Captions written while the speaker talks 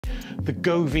The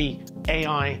Govee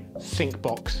AI Sync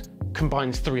Box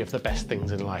combines three of the best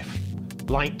things in life: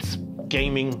 lights,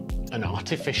 gaming, and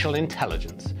artificial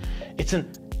intelligence. It's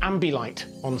an ambilight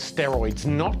on steroids,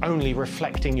 not only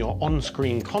reflecting your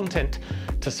on-screen content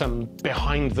to some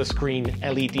behind-the-screen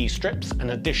LED strips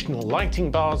and additional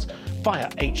lighting bars via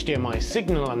HDMI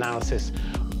signal analysis,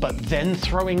 but then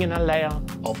throwing in a layer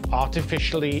of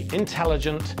artificially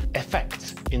intelligent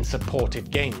effects in supported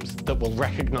games that will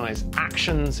recognize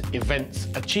actions, events,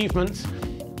 achievements,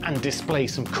 and display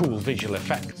some cool visual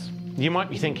effects. You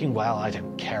might be thinking, well, I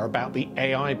don't care about the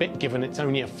AI bit given it's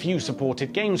only a few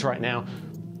supported games right now.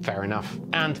 Fair enough.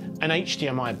 And an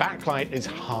HDMI backlight is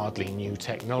hardly new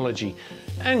technology,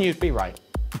 and you'd be right.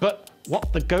 But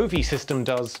what the Govee system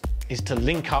does is to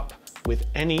link up with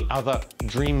any other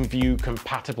DreamView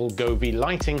compatible Govee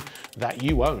lighting that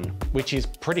you own, which is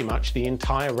pretty much the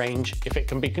entire range if it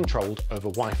can be controlled over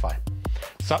Wi-Fi.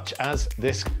 Such as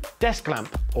this desk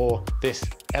lamp, or this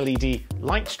LED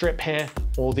light strip here,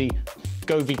 or the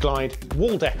Govee Glide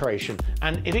wall decoration,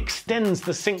 and it extends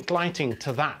the sync lighting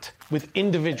to that with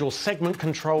individual segment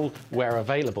control where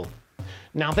available.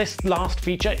 Now, this last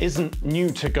feature isn't new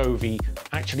to Govee.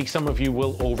 Actually, some of you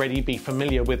will already be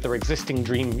familiar with their existing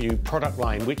DreamView product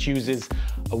line, which uses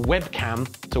a webcam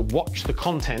to watch the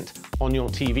content on your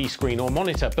TV screen or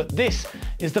monitor. But this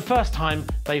is the first time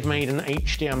they've made an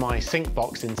HDMI sync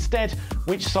box instead,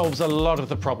 which solves a lot of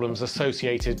the problems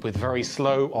associated with very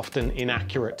slow, often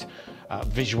inaccurate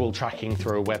visual tracking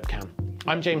through a webcam.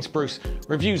 I'm James Bruce,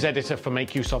 reviews editor for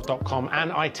MakeUseOf.com,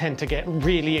 and I tend to get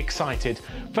really excited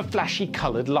for flashy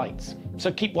coloured lights.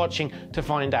 So keep watching to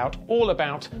find out all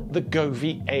about the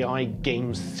Govee AI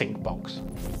Games Sync Box.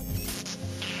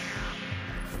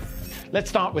 Let's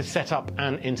start with setup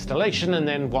and installation, and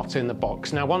then what's in the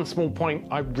box. Now, one small point,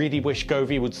 I really wish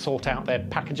Govee would sort out their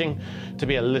packaging to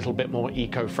be a little bit more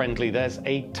eco-friendly. There's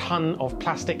a ton of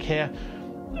plastic here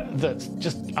that's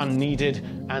just unneeded,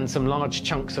 and some large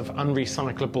chunks of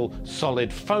unrecyclable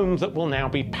solid foam that will now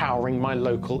be powering my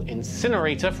local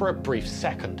incinerator for a brief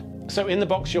second. So in the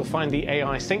box you'll find the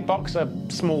AI Sync Box, a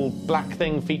small black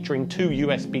thing featuring two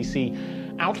USB-C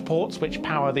out ports which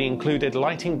power the included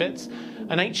lighting bits,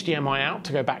 an HDMI out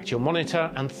to go back to your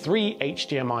monitor, and three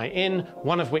HDMI in,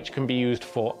 one of which can be used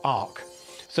for ARC.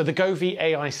 So the Govee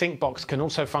AI Sync Box can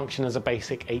also function as a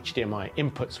basic HDMI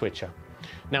input switcher.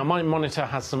 Now, my monitor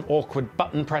has some awkward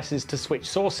button presses to switch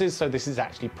sources, so this is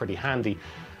actually pretty handy.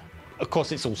 Of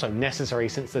course, it's also necessary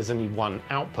since there's only one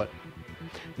output.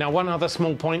 Now, one other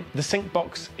small point, the sync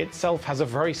box itself has a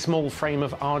very small frame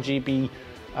of RGB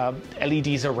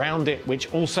LEDs around it,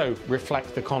 which also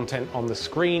reflect the content on the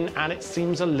screen, and it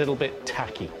seems a little bit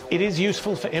tacky. It is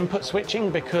useful for input switching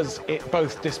because it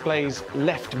both displays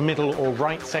left, middle, or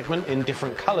right segment in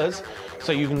different colors,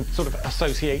 so you can sort of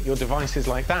associate your devices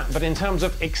like that. But in terms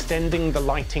of extending the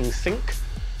lighting sync,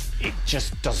 it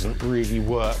just doesn't really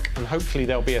work, and hopefully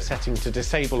there'll be a setting to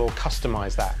disable or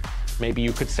customize that. Maybe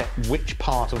you could set which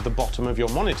part of the bottom of your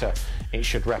monitor it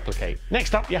should replicate.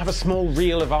 Next up, you have a small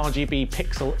reel of RGB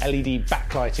pixel LED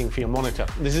backlighting for your monitor.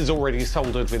 This is already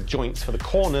soldered with joints for the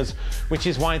corners, which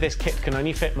is why this kit can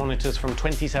only fit monitors from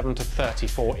 27 to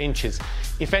 34 inches.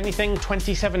 If anything,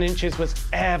 27 inches was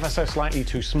ever so slightly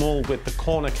too small, with the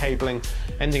corner cabling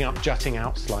ending up jutting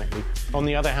out slightly. On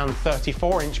the other hand,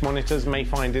 34-inch monitors may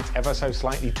find it's ever so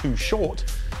slightly too short,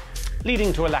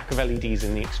 leading to a lack of LEDs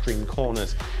in the extreme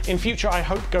corners. In future, I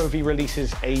hope Govee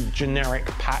releases a generic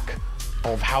pack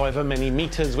of however many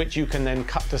meters, which you can then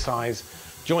cut to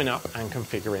size, join up, and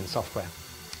configure in software.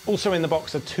 Also in the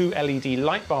box are two LED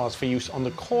light bars for use on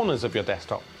the corners of your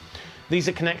desktop. These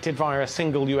are connected via a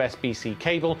single USB-C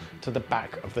cable to the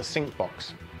back of the sync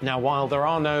box. Now, while there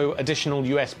are no additional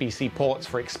USB-C ports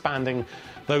for expanding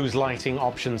those lighting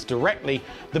options directly,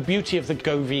 the beauty of the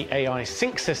Govee AI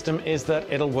Sync system is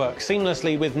that it'll work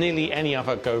seamlessly with nearly any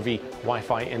other Govee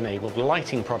Wi-Fi enabled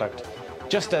lighting product,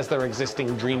 just as their existing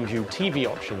DreamView TV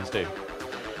options do.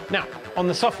 Now, on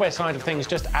the software side of things,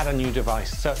 just add a new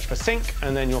device, search for Sync,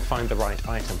 and then you'll find the right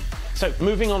item. So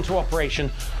moving on to operation,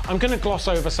 I'm going to gloss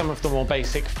over some of the more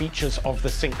basic features of the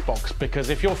Sync box, because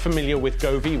if you're familiar with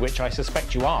Govee, which I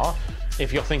suspect you are,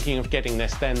 if you're thinking of getting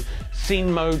this, then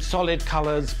scene mode, solid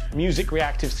colors, music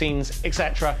reactive scenes,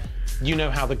 etc. You know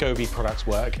how the Govee products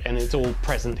work, and it's all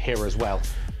present here as well.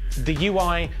 The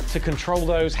UI to control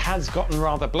those has gotten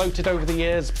rather bloated over the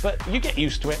years, but you get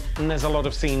used to it, and there's a lot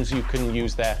of scenes you can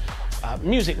use there.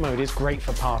 Music mode is great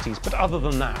for parties, but other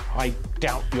than that, I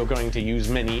doubt you're going to use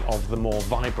many of the more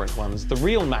vibrant ones. The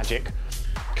real magic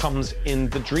comes in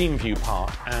the Dream View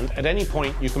part, and at any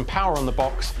point you can power on the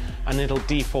box and it'll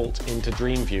default into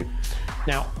Dream View.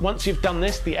 Now, once you've done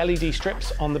this, the LED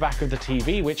strips on the back of the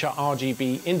TV, which are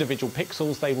RGB individual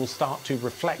pixels, they will start to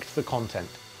reflect the content.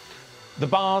 The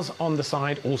bars on the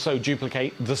side also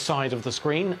duplicate the side of the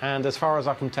screen, and as far as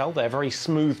I can tell, they're very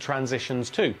smooth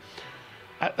transitions too,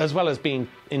 as well as being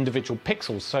individual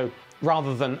pixels. So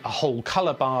rather than a whole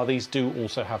color bar, these do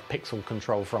also have pixel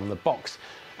control from the box,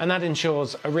 and that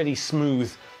ensures a really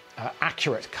smooth,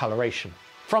 accurate coloration.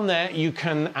 From there, you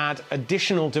can add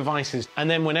additional devices, and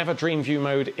then whenever Dream View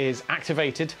mode is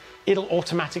activated, it'll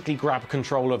automatically grab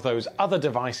control of those other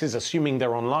devices, assuming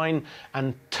they're online,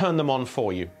 and turn them on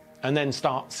for you, and then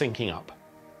start syncing up.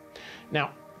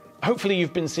 Now, hopefully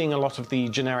you've been seeing a lot of the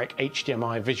generic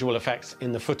HDMI visual effects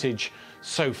in the footage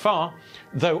so far,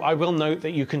 though I will note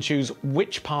that you can choose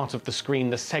which part of the screen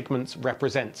the segments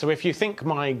represent. So if you think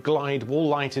my glide wall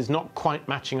light is not quite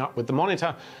matching up with the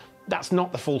monitor, that's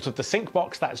not the fault of the sync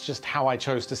box, that's just how I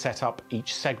chose to set up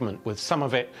each segment, with some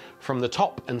of it from the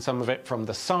top and some of it from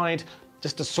the side,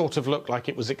 just to sort of look like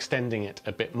it was extending it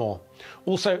a bit more.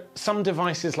 Also, some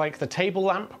devices like the table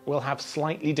lamp will have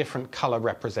slightly different color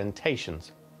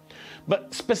representations.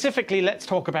 But specifically, let's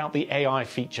talk about the AI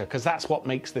feature, because that's what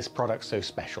makes this product so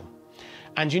special.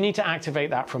 And you need to activate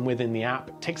that from within the app.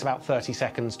 It takes about 30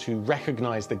 seconds to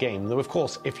recognize the game. Though, of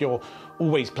course, if you're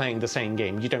always playing the same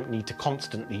game, you don't need to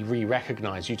constantly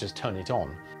re-recognize, you just turn it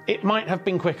on. It might have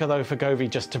been quicker, though, for Govee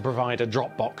just to provide a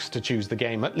drop box to choose the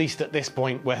game, at least at this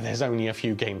point where there's only a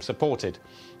few games supported.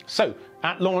 So,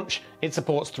 at launch, it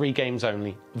supports 3 games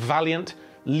only: Valiant,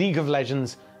 League of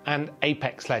Legends, and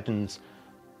Apex Legends.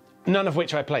 None of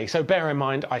which I play, so bear in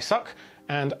mind I suck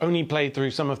and only played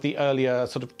through some of the earlier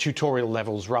sort of tutorial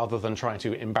levels rather than try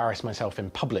to embarrass myself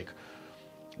in public.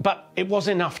 But it was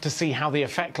enough to see how the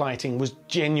effect lighting was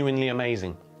genuinely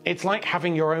amazing. It's like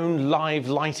having your own live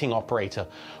lighting operator,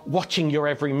 watching your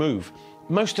every move.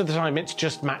 Most of the time it's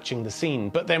just matching the scene,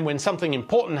 but then when something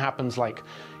important happens, like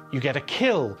you get a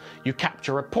kill, you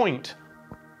capture a point,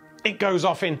 it goes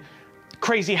off in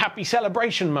crazy happy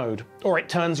celebration mode, or it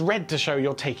turns red to show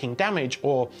you're taking damage,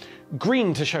 or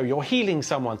green to show you're healing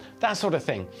someone, that sort of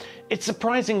thing. It's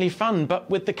surprisingly fun, but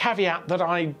with the caveat that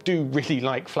I do really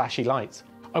like flashy lights.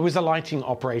 I was a lighting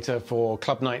operator for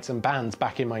club nights and bands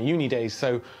back in my uni days,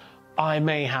 so I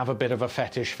may have a bit of a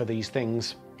fetish for these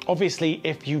things. Obviously,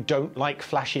 if you don't like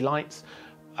flashy lights,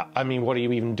 I mean, what are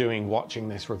you even doing watching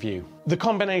this review? The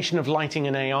combination of lighting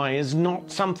and AI is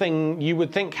not something you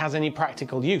would think has any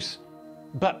practical use.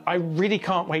 But I really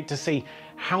can't wait to see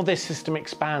how this system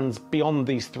expands beyond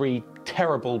these 3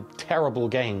 terrible, terrible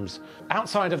games.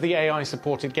 Outside of the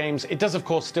AI-supported games, it does of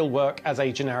course still work as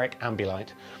a generic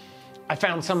ambilight. I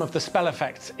found some of the spell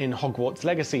effects in Hogwarts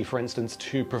Legacy, for instance,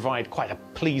 to provide quite a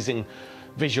pleasing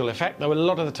visual effect, though a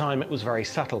lot of the time it was very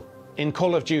subtle. In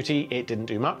Call of Duty, it didn't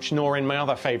do much, nor in my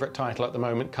other favourite title at the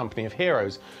moment, Company of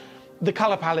Heroes. The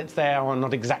colour palettes there are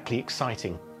not exactly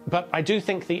exciting. But I do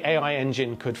think the AI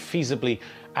engine could feasibly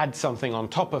add something on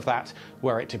top of that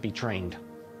were it to be trained.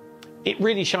 It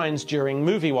really shines during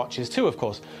movie watches too, of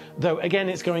course, though again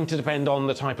it's going to depend on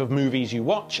the type of movies you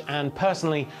watch, and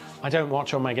personally I don't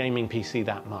watch on my gaming PC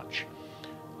that much.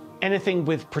 Anything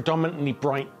with predominantly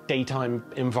bright daytime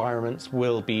environments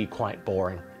will be quite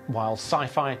boring, while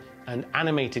sci-fi and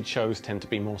animated shows tend to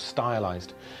be more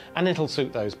stylized, and it'll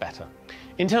suit those better.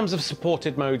 In terms of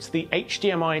supported modes, the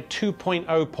HDMI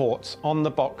 2.0 ports on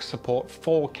the box support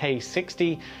 4K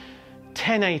 60,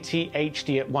 1080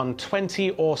 HD at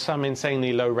 120, or some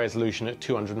insanely low resolution at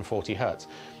 240 Hz.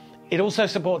 It also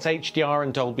supports HDR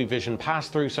and Dolby Vision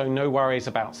pass-through, so no worries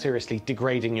about seriously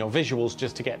degrading your visuals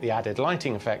just to get the added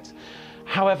lighting effects.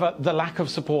 However, the lack of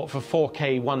support for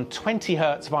 4K 120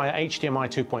 Hz via HDMI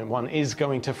 2.1 is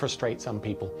going to frustrate some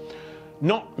people.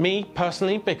 Not me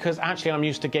personally, because actually I'm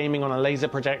used to gaming on a laser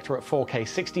projector at 4K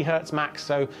 60 Hz max,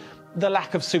 so the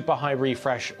lack of super high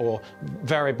refresh or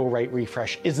variable rate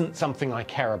refresh isn't something I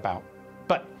care about.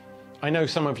 But I know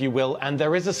some of you will, and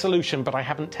there is a solution, but I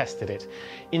haven't tested it.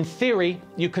 In theory,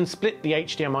 you can split the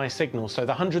HDMI signal, so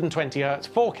the 120 Hz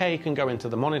 4K can go into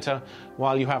the monitor,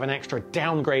 while you have an extra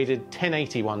downgraded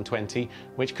 1080 120,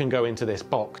 which can go into this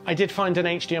box. I did find an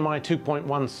HDMI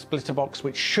 2.1 splitter box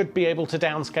which should be able to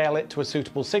downscale it to a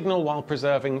suitable signal while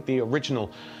preserving the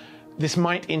original. This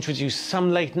might introduce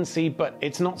some latency, but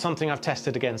it's not something I've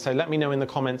tested again, so let me know in the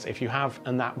comments if you have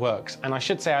and that works. And I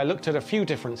should say I looked at a few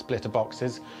different splitter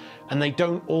boxes, and they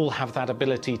don't all have that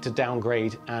ability to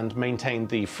downgrade and maintain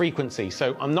the frequency,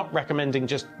 so I'm not recommending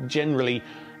just generally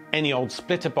any old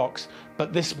splitter box,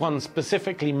 but this one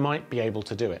specifically might be able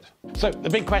to do it. So the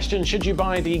big question, should you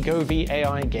buy the Govee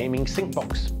AI Gaming Sync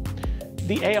Box?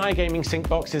 The AI Gaming Sync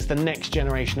Box is the next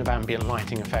generation of ambient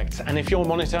lighting effects, and if your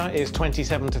monitor is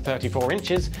 27 to 34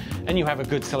 inches and you have a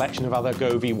good selection of other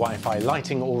Govee Wi-Fi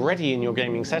lighting already in your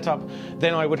gaming setup,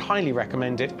 then I would highly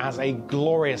recommend it as a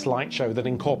glorious light show that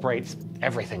incorporates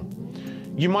everything.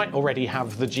 You might already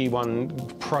have the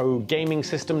G1 Pro gaming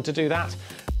system to do that,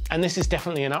 and this is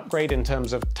definitely an upgrade in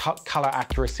terms of color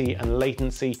accuracy and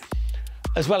latency,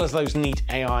 as well as those neat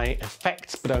AI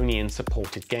effects, but only in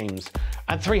supported games.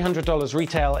 At $300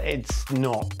 retail, it's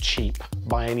not cheap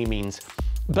by any means,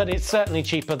 but it's certainly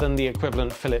cheaper than the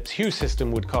equivalent Philips Hue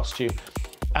system would cost you,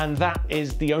 and that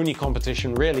is the only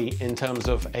competition really in terms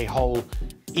of a whole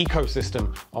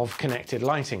ecosystem of connected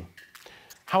lighting.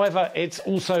 However, it's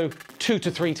also 2 to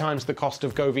 3 times the cost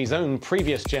of Govee's own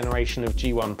previous generation of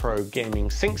G1 Pro gaming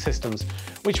sync systems,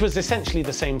 which was essentially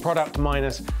the same product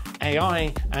minus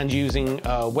AI and using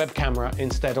a web camera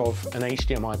instead of an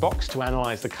HDMI box to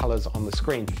analyze the colors on the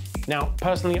screen. Now,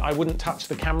 personally, I wouldn't touch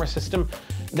the camera system.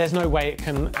 There's no way it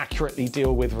can accurately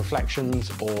deal with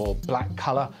reflections or black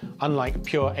color, unlike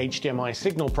pure HDMI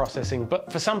signal processing,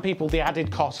 but for some people, the added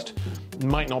cost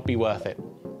might not be worth it.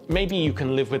 Maybe you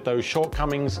can live with those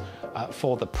shortcomings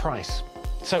for the price.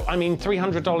 So, I mean,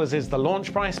 $300 is the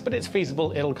launch price, but it's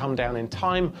feasible it'll come down in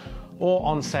time or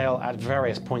on sale at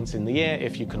various points in the year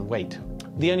if you can wait.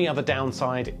 The only other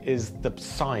downside is the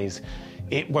size.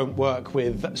 It won't work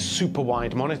with super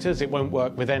wide monitors. It won't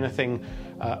work with anything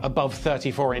above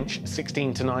 34-inch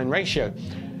 16:9 ratio.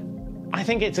 I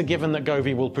think it's a given that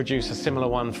Govee will produce a similar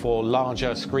one for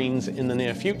larger screens in the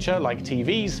near future, like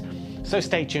TVs, so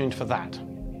stay tuned for that.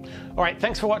 All right,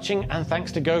 thanks for watching, and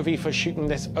thanks to Govee for shooting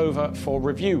this over for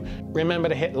review. Remember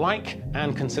to hit like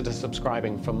and consider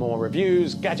subscribing for more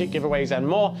reviews, gadget giveaways, and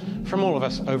more from all of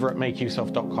us over at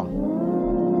makeuseof.com.